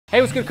Hey,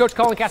 what's good? Coach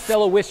Colin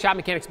Castello with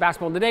Shotmechanics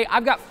Basketball. And today,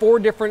 I've got 4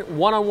 different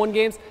one-on-one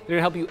games that are going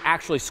to help you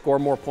actually score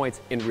more points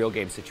in real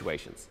game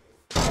situations.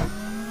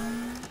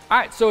 All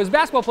right, so as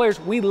basketball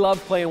players, we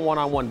love playing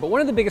one-on-one, but one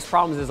of the biggest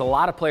problems is a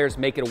lot of players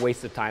make it a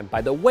waste of time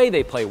by the way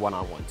they play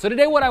one-on-one. So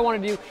today what I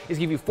want to do is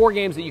give you 4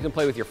 games that you can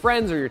play with your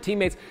friends or your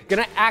teammates,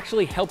 gonna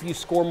actually help you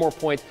score more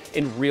points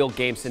in real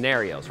game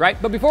scenarios,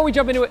 right? But before we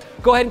jump into it,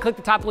 go ahead and click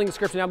the top link in the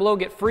description down below,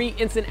 get free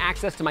instant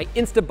access to my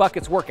Insta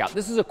Buckets workout.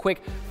 This is a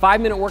quick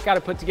 5-minute workout I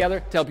put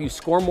together to help you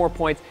score more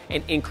points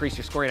and increase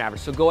your scoring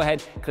average. So go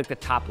ahead, click the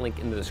top link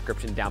in the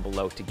description down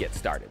below to get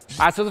started.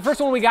 All right, so the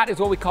first one we got is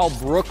what we call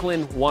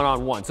Brooklyn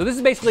one-on-one. So this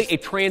is basically a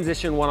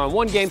transition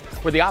one-on-one game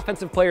where the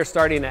offensive player is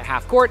starting at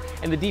half court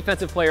and the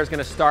defensive player is going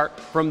to start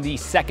from the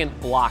second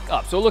block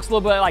up. So it looks a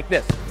little bit like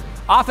this.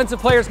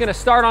 Offensive player is going to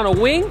start on a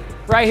wing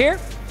right here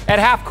at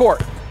half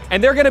court,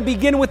 and they're going to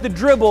begin with the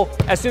dribble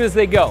as soon as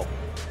they go.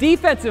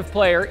 Defensive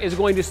player is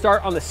going to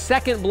start on the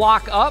second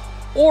block up,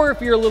 or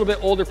if you're a little bit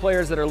older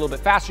players that are a little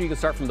bit faster, you can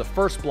start from the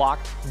first block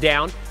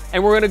down,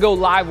 and we're going to go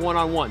live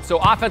one-on-one. So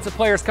offensive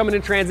players coming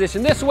in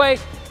transition this way,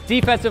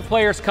 defensive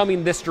players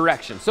coming this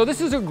direction. So this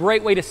is a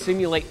great way to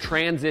simulate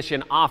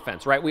transition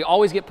offense, right? We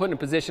always get put in a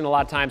position a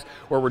lot of times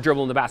where we're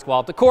dribbling the basketball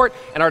up the court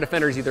and our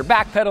defender is either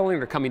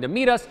backpedaling or coming to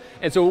meet us.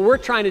 And so what we're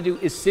trying to do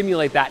is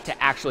simulate that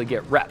to actually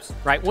get reps,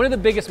 right? One of the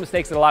biggest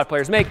mistakes that a lot of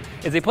players make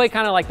is they play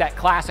kind of like that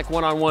classic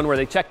one-on-one where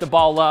they check the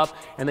ball up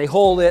and they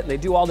hold it and they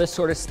do all this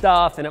sort of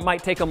stuff, and it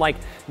might take them like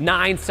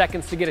 9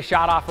 seconds to get a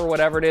shot off or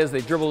whatever it is. They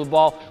dribble the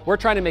ball. We're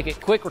trying to make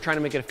it quick. We're trying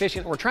to make it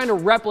efficient. We're trying to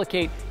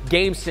replicate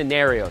game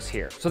scenarios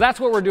here. So that's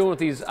what we're doing with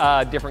these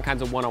different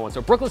kinds of one-on-one.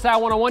 So Brooklyn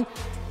style one-on-one,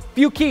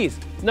 few keys.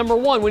 Number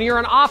 1, when you're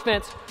on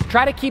offense,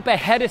 try to keep a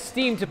head of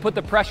steam to put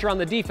the pressure on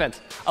the defense.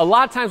 A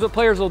lot of times what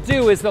players will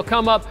do is they'll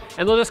come up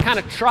and they'll just kind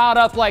of trot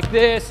up like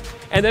this,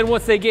 and then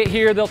once they get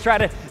here, they'll try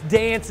to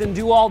dance and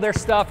do all their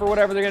stuff or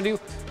whatever they're gonna do.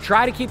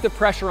 Try to keep the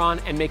pressure on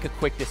and make a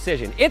quick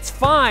decision. It's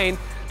fine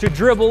to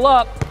dribble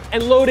up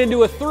and load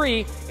into a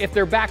 3 if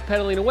they're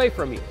backpedaling away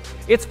from you.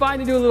 It's fine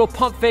to do a little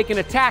pump fake and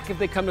attack if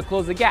they come to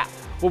close the gap.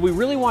 What we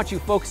really want you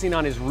focusing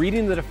on is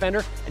reading the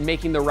defender and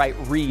making the right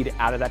read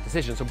out of that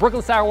decision. So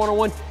Brooklyn style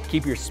one-on-one,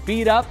 keep your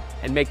speed up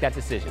and make that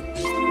decision.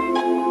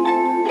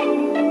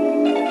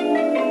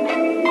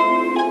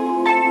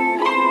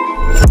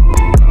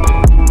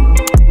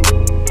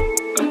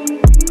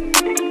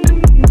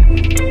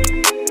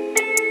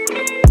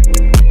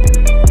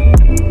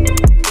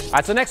 All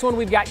right, so next one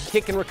we've got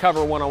kick and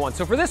recover one-on-one.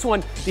 So for this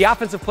one, the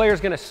offensive player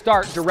is going to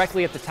start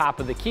directly at the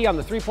top of the key on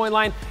the 3-point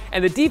line,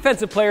 and the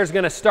defensive player is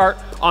going to start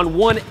on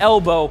one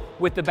elbow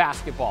with the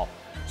basketball.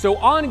 So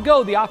on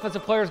go, the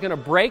offensive player is going to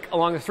break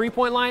along the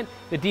 3-point line,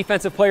 the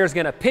defensive player is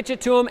going to pitch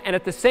it to him, and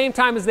at the same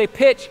time as they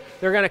pitch,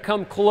 they're going to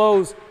come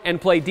close and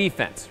play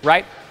defense,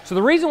 right? So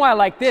the reason why I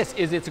like this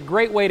is it's a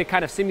great way to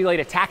kind of simulate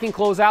attacking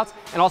closeouts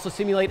and also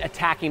simulate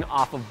attacking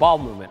off of ball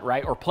movement,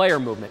 right? Or player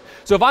movement.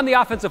 So if I'm the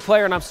offensive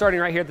player and I'm starting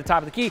right here at the top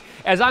of the key,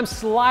 as I'm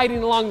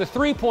sliding along the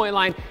 3-point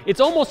line, it's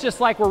almost just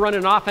like we're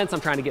running an offense.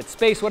 I'm trying to get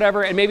space,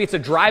 whatever, and maybe it's a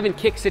drive and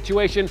kick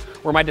situation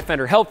where my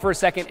defender held for a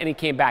second and he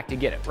came back to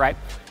get it, right?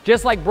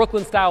 Just like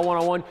Brooklyn style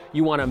one-on-one,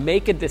 you want to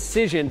make a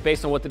decision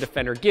based on what the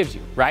defender gives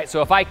you, right?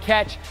 So if I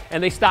catch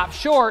and they stop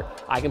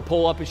short, I can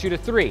pull up and shoot a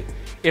 3.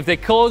 If they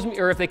close me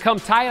or if they come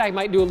tight, I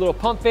might do a little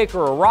pump fake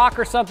or a rock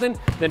or something,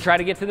 then try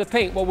to get to the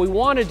paint. What we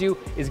want to do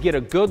is get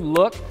a good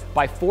look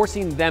by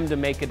forcing them to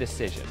make a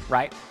decision,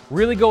 right?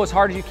 Really go as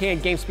hard as you can,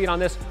 game speed on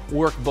this,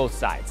 work both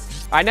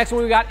sides. All right, next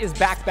one we got is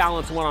back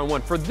balance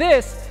one-on-one. For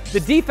this, the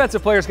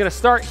defensive player is going to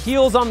start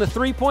heels on the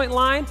 3-point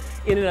line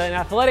in an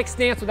athletic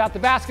stance without the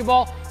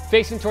basketball,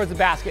 facing towards the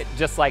basket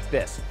just like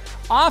this.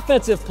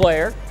 Offensive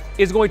player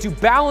is going to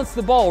balance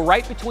the ball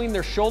right between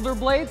their shoulder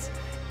blades,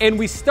 and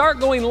we start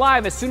going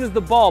live as soon as the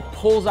ball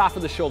pulls off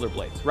of the shoulder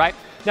blades, right?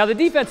 Now the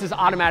defense is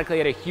automatically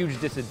at a huge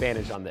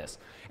disadvantage on this.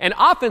 And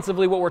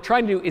offensively, what we're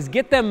trying to do is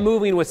get them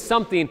moving with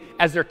something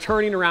as they're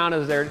turning around,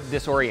 as they're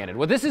disoriented.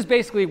 What this is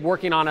basically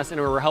working on us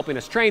and we're helping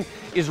us train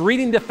is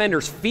reading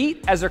defenders'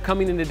 feet as they're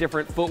coming into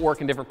different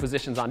footwork and different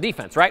positions on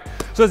defense, right?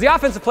 So as the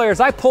offensive player, as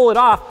I pull it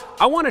off,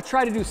 I want to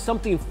try to do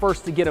something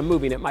first to get them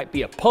moving. It might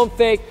be a pump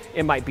fake,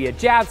 it might be a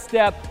jab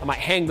step, I might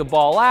hang the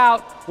ball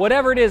out.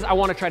 Whatever it is, I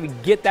want to try to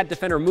get that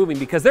defender moving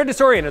because they're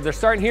disoriented. They're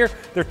starting here,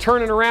 they're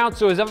turning around.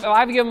 So if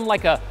I give them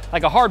like a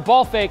hard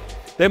ball fake,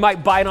 they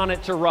might bite on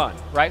it to run,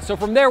 right? So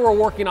from there, we're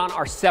working on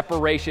our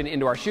separation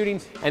into our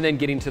shooting and then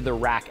getting to the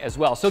rack as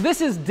well. So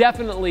this is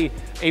definitely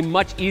a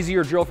much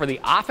easier drill for the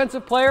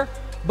offensive player,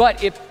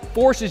 but it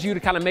forces you to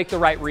kind of make the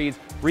right reads,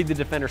 read the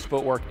defender's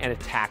footwork, and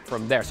attack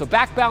from there. So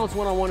back balance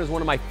one-on-one is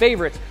one of my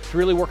favorites to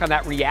really work on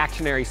that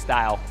reactionary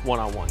style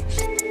one-on-one.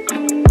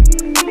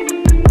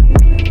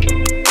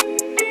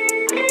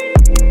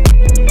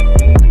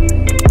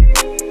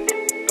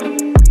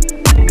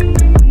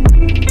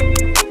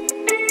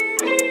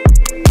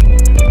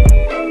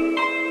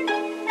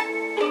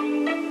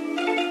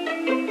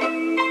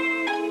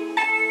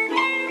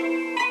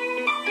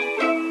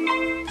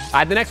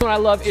 The next one I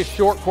love is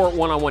short court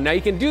one-on-one. Now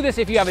you can do this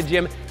if you have a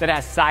gym that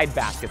has side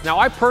baskets. Now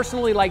I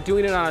personally like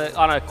doing it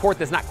on a court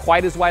that's not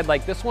quite as wide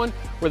like this one,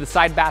 where the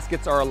side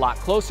baskets are a lot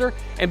closer.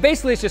 And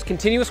basically it's just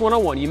continuous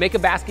one-on-one. You make a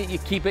basket, you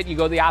keep it, you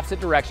go the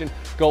opposite direction,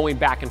 going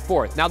back and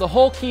forth. Now the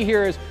whole key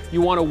here is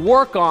you want to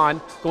work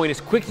on going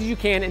as quick as you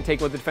can and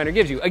take what the defender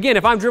gives you. Again,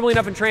 if I'm dribbling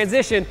up in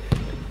transition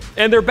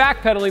and they're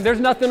backpedaling, there's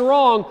nothing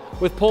wrong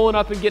with pulling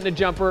up and getting a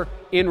jumper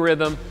in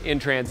rhythm in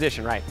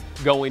transition, right?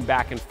 Going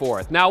back and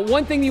forth. Now,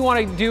 one thing you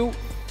want to do,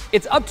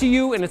 it's up to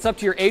you and it's up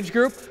to your age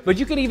group, but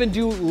you can even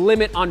do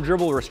limit on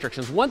dribble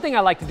restrictions. One thing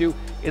I like to do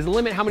is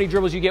limit how many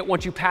dribbles you get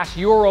once you pass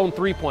your own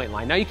three-point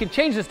line. Now you can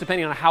change this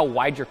depending on how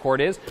wide your court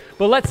is,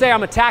 but let's say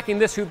I'm attacking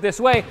this hoop this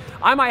way,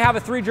 I might have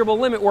a 3 dribble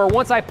limit where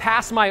once I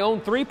pass my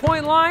own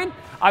three-point line,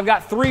 I've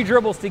got 3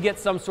 dribbles to get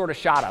some sort of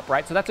shot up,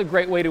 right? So that's a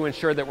great way to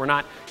ensure that we're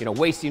not,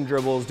 wasting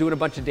dribbles, doing a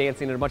bunch of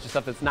dancing and a bunch of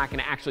stuff that's not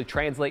gonna actually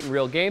translate in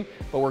real game,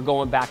 but we're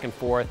going back and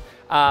forth.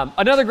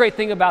 Another great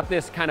thing about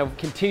this kind of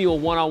continual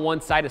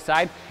one-on-one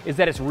side-to-side is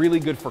that it's really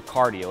good for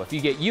cardio. If you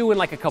get you and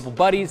like a couple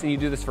buddies and you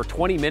do this for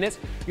 20 minutes,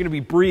 you're gonna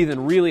be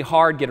breathing really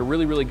hard, get a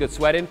really, really good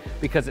sweat in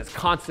because it's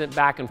constant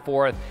back and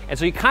forth. And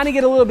so you kind of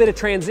get a little bit of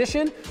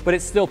transition, but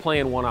it's still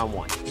playing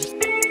one-on-one.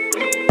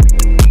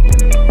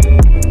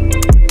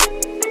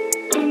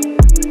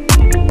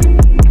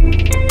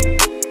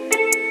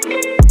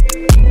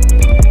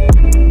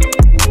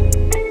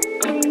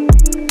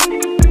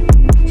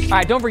 All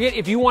right, don't forget,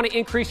 if you want to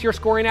increase your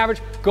scoring average,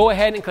 go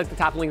ahead and click the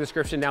top link in the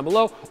description down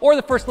below or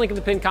the first link in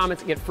the pinned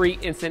comments and get free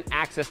instant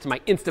access to my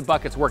Insta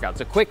Buckets workout.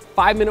 It's a quick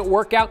 5-minute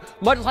workout,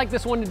 much like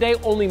this one today,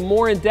 only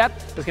more in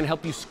depth, that's gonna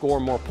help you score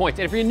more points.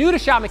 And if you're new to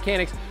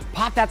Shotmechanics,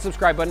 pop that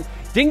subscribe button,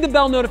 ding the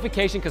bell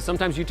notification because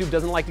sometimes YouTube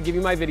doesn't like to give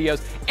you my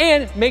videos,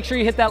 and make sure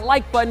you hit that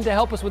like button to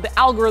help us with the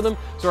algorithm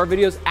so our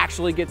videos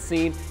actually get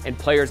seen and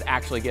players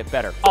actually get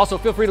better. Also,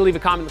 feel free to leave a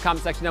comment in the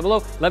comment section down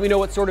below. Let me know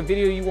what sort of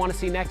video you want to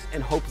see next,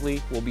 and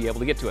hopefully we'll be able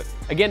to get to it.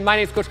 Again, my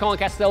name is Coach Colin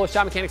Castello with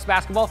Shotmechanics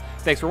Basketball.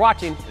 Thanks for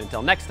watching, and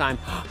until next time,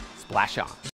 splash on.